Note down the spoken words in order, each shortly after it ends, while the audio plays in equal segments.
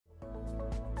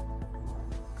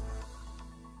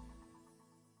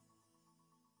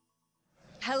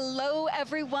Hello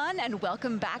everyone, and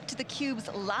welcome back to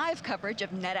theCUBE's live coverage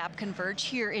of NetApp Converge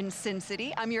here in Sin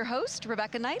City. I'm your host,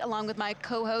 Rebecca Knight, along with my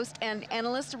co-host and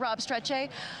analyst, Rob Strechay.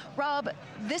 Rob,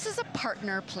 this is a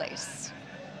partner place.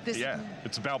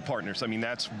 It's about partners. I mean,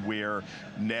 that's where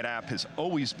NetApp has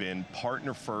always been,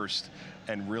 partner first,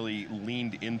 and really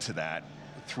leaned into that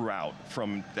throughout,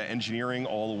 from the engineering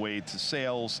all the way to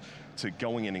sales, to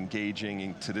going and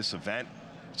engaging to this event.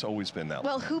 It's always been that way.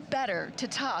 Well, who better to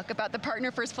talk about the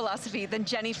partner first philosophy than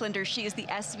Jenni Flinders? She is the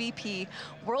SVP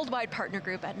Worldwide Partner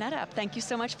Group at NetApp. Thank you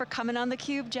so much for coming on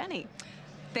theCUBE, Jenni.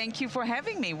 Thank you for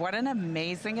having me. What an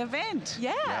amazing event.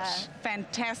 Yeah. Yes.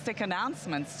 Fantastic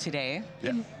announcements today.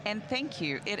 Yeah. And thank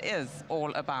you, it is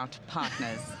all about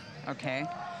partners, okay?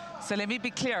 So let me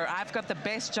be clear, I've got the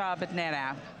best job at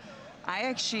NetApp. I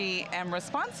actually am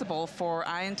responsible for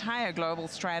our entire global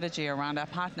strategy around our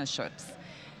partnerships.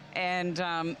 And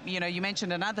you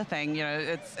mentioned another thing,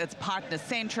 it's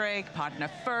partner-centric,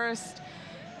 partner-first.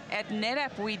 At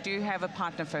NetApp, we do have a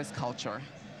partner-first culture.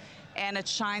 And it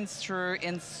shines through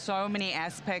in so many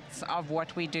aspects of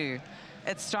what we do.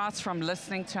 It starts from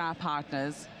listening to our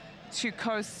partners, to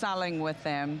co-selling with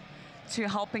them, to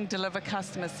helping deliver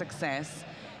customer success,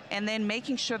 and then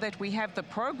making sure that we have the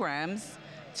programs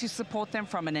to support them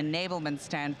from an enablement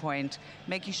standpoint,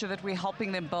 making sure that we're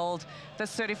helping them build the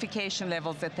certification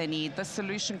levels that they need, the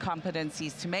solution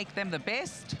competencies to make them the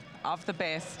best of the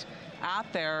best out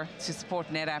there to support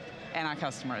NetApp and our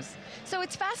customers. So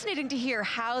it's fascinating to hear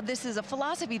how this is a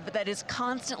philosophy that is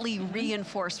constantly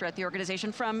reinforced throughout the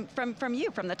organization from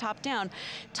you, from the top down.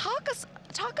 Talk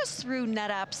us through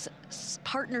NetApp's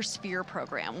Partner Sphere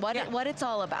program, what it's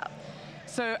all about.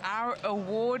 So our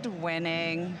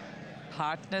award-winning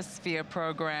Partner Sphere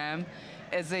program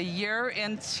is a year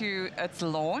into its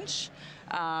launch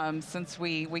since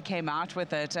we came out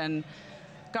with it, and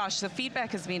gosh, the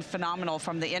feedback has been phenomenal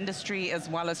from the industry as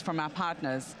well as from our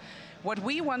partners. What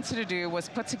we wanted to do was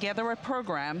put together a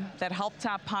program that helped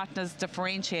our partners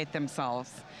differentiate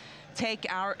themselves, take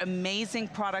our amazing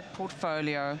product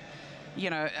portfolio,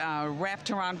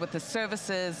 wrapped around with the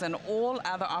services and all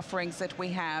other offerings that we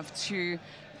have to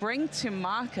bring to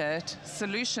market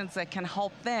solutions that can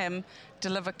help them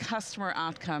deliver customer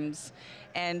outcomes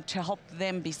and to help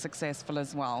them be successful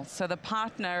as well. So the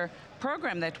partner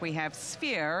program that we have,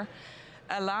 Sphere,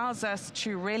 allows us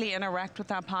to really interact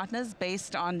with our partners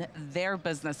based on their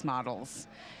business models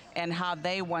and how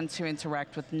they want to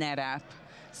interact with NetApp.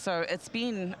 So it's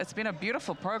been a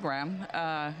beautiful program.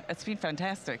 It's been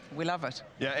fantastic. We love it.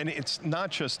 Yeah, and it's not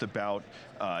just about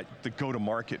the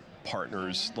go-to-market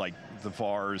partners like the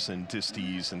VARs and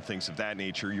disties and things of that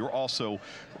nature.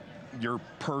 Your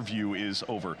purview is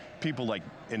over people like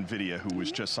NVIDIA, who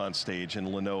was just on stage, and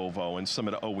Lenovo, and some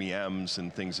of the OEMs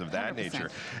and things of that 100%. Nature.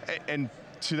 And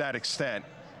to that extent,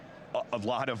 a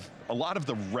lot of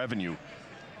the revenue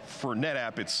for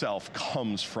NetApp itself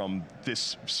comes from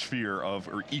this sphere or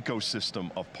ecosystem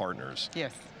of partners.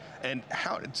 Yes. And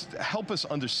help us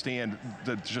understand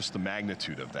just the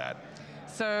magnitude of that.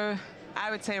 So I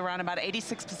would say around about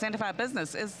 86% of our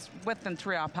business is with and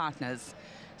through our partners.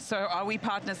 So are we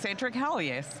partner-centric? Hell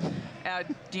yes.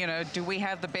 Do we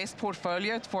have the best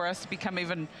portfolio for us to become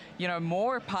even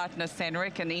more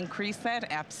partner-centric and increase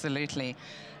that? Absolutely.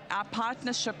 Our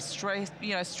partnerships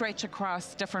stretch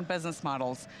across different business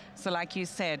models. So like you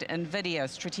said, NVIDIA,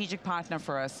 strategic partner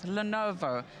for us.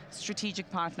 Lenovo, strategic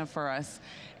partner for us.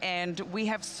 And we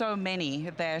have so many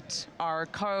that are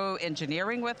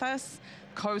co-engineering with us,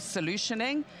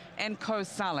 co-solutioning, and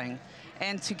co-selling.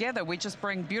 And together, we just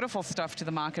bring beautiful stuff to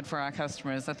the market for our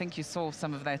customers. I think you saw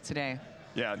some of that today.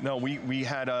 Yeah, no, we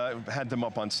had them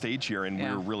up on stage here, and we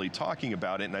were really talking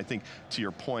about it, and I think, to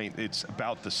your point, it's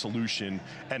about the solution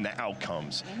and the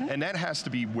outcomes. And that has to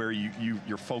be where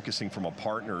you're focusing from a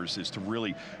partners, is to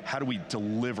really, how do we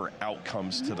deliver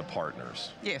outcomes to the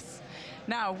partners? Yes.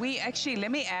 Now,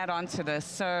 let me add on to this.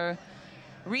 So,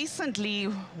 recently,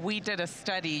 we did a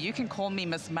study. You can call me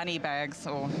Miss Moneybags,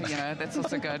 or, that's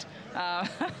also good.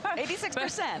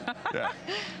 86%. Yeah.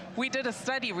 We did a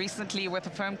study recently with a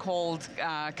firm called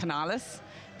Canalys.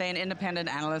 They're an independent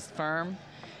analyst firm.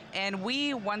 And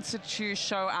we wanted to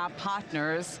show our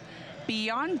partners,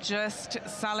 beyond just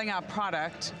selling our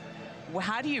product,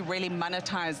 how do you really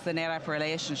monetize the NetApp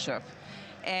relationship?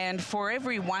 And for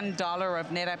every $1 of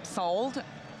NetApp sold,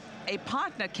 a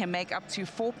partner can make up to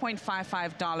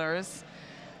 $4.55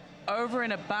 over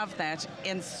and above that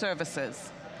in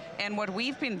services. And what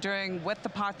we've been doing with the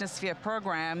Partner Sphere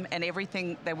program and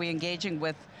everything that we're engaging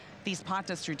with these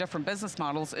partners through different business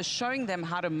models is showing them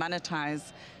how to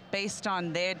monetize based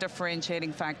on their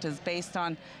differentiating factors, based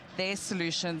on their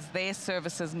solutions, their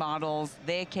services models,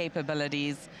 their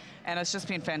capabilities, and it's just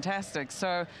been fantastic.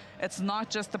 So it's not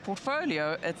just the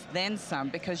portfolio, it's then some,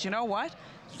 because you know what?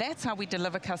 That's how we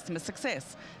deliver customer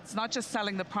success. It's not just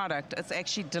selling the product, it's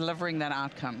actually delivering that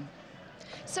outcome.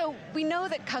 So we know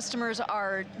that customers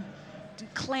are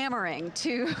clamoring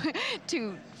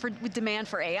for demand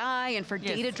for AI and for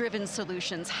data-driven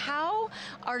solutions. How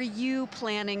are you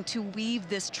planning to weave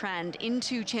this trend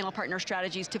into channel partner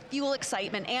strategies to fuel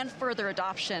excitement and further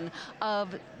adoption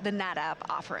of the NetApp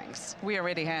offerings? We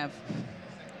already have.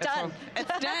 Done.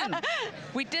 It's done.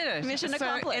 We did it. Mission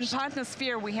accomplished. In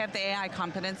PartnerSphere, we have the AI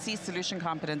competency, solution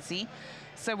competency.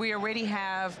 So we already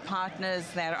have partners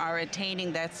that are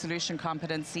attaining that solution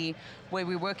competency where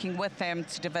we're working with them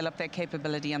to develop their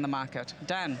capability in the market.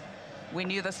 Done. We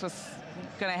knew this was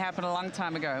going to happen a long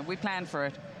time ago. We planned for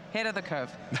it. Head of the curve.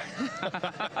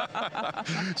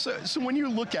 So when you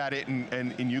look at it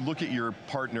and you look at your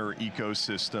partner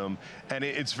ecosystem, and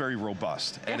it's very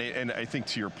robust, and I think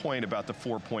to your point about the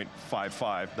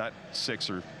 4.55, not 6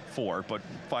 or 4, but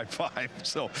 5.5,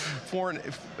 so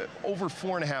over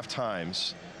 4.5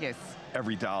 times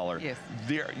every dollar. Yes.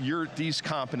 These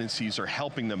competencies are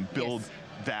helping them build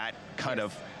that kind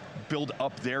of, build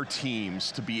up their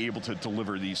teams to be able to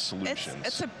deliver these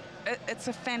solutions. It's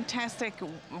a fantastic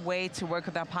way to work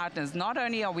with our partners. Not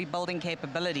only are we building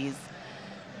capabilities,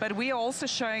 but we are also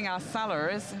showing our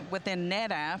sellers within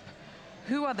NetApp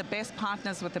who are the best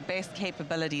partners with the best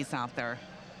capabilities out there.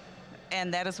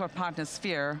 And that is what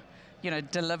PartnerSphere,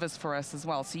 delivers for us as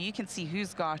well. So you can see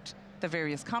who's got the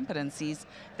various competencies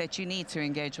that you need to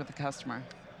engage with the customer.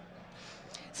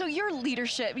 So your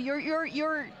leadership,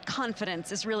 your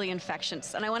confidence is really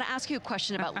infectious, and I want to ask you a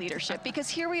question about leadership, because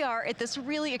here we are at this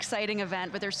really exciting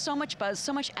event where there's so much buzz,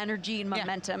 so much energy and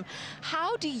momentum.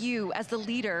 How do you, as the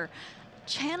leader,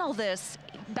 channel this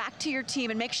back to your team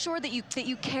and make sure that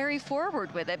you carry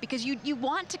forward with it, because you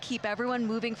want to keep everyone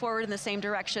moving forward in the same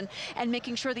direction and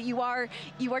making sure that you are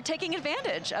taking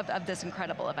advantage of this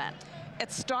incredible event?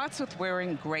 It starts with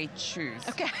wearing great shoes.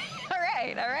 Okay, all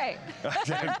right.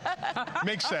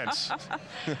 Makes sense.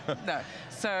 No,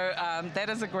 so that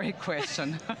is a great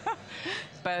question.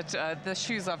 But the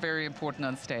shoes are very important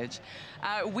on stage.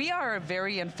 We are a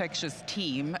very infectious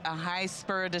team, a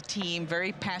high-spirited team,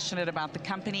 very passionate about the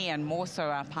company and more so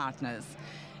our partners.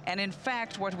 And in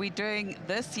fact, what we're doing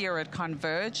this year at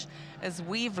Converge is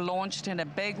we've launched in a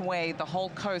big way the whole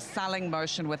co-selling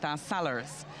motion with our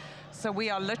sellers. So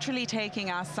we are literally taking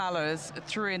our sellers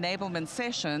through enablement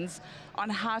sessions on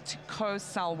how to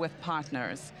co-sell with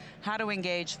partners, how to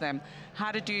engage them,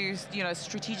 how to do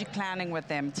strategic planning with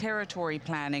them, territory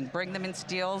planning, bring them into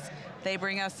deals, they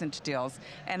bring us into deals,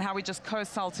 and how we just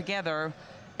co-sell together.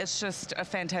 It's just a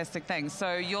fantastic thing.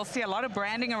 So you'll see a lot of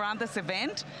branding around this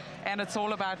event, and it's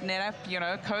all about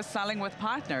NetApp, co-selling with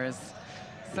partners.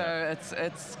 So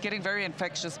it's getting very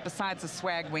infectious. Besides the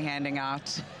swag we're handing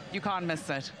out, you can't miss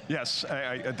it. Yes,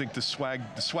 I think the swag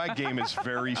game is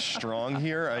very strong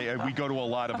here. We go to a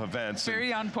lot of events.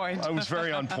 Very on point. I was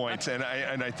very on point, and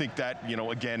I think that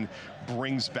again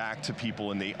brings back to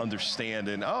people, and they understand,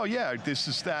 and oh yeah, this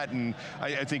is that, and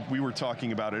I think we were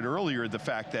talking about it earlier, the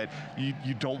fact that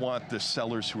you don't want the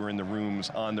sellers who are in the rooms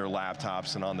on their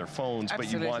laptops and on their phones,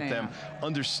 Absolutely, but you want them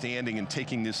understanding and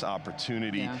taking this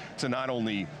opportunity to not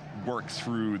only work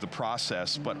through the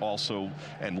process, but also,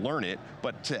 and learn it,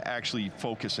 but to actually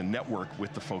focus and network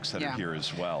with the folks that are here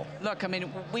as well. Look, I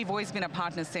mean, we've always been a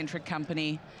partner-centric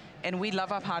company, and we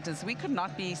love our partners. We could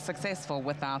not be successful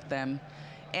without them.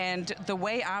 And the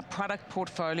way our product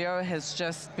portfolio has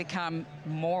just become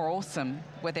more awesome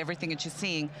with everything that you're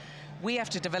seeing, we have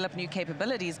to develop new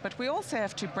capabilities, but we also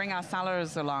have to bring our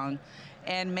sellers along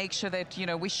and make sure that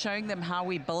we're showing them how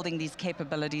we're building these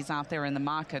capabilities out there in the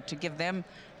market to give them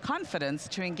confidence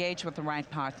to engage with the right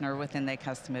partner within their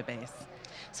customer base.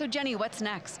 So Jenni, what's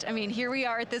next? I mean, here we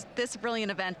are at this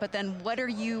brilliant event, but then what are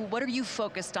you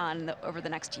focused on over the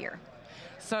next year?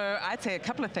 So I'd say a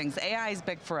couple of things. AI is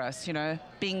big for us,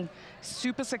 being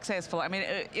super successful. I mean,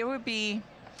 it would be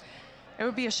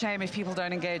a shame if people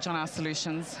don't engage on our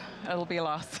solutions. It'll be a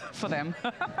loss for them.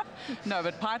 No,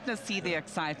 but partners see the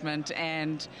excitement,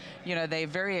 and they're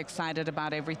very excited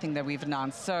about everything that we've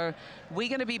announced. So we're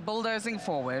going to be bulldozing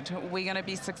forward. We're going to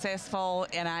be successful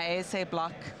in our ASA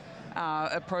block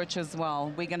approach as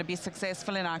well. We're going to be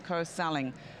successful in our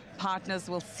co-selling. partners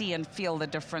will see and feel the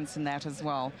difference in that as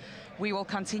well. We will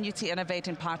continue to innovate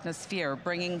in partner sphere,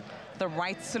 bringing the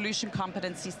right solution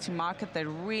competencies to market that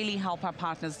really help our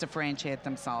partners differentiate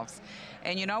themselves.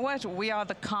 And you know what? We are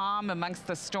the calm amongst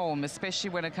the storm, especially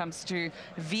when it comes to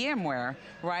VMware,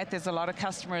 right? There's a lot of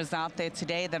customers out there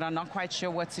today that are not quite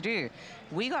sure what to do.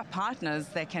 We got partners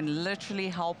that can literally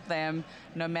help them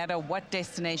no matter what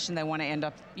destination they want to end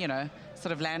up,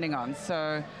 sort of landing on.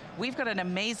 So we've got an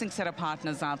amazing set of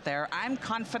partners out there. I'm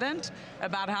confident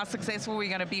about how successful we're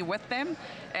going to be with them,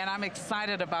 and I'm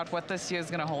excited about what this year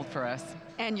is going to hold for us.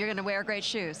 And you're going to wear great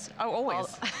shoes. Oh, always.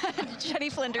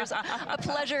 Jenni Flinders, a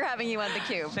pleasure having you on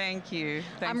theCUBE. Thank you.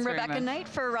 Thanks I'm very Rebecca much. Knight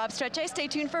for Rob Strechay. Stay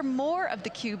tuned for more of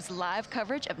theCUBE's live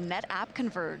coverage of NetApp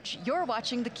Converge. You're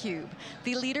watching theCUBE,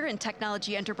 the leader in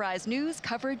technology enterprise news,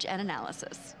 coverage, and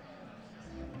analysis.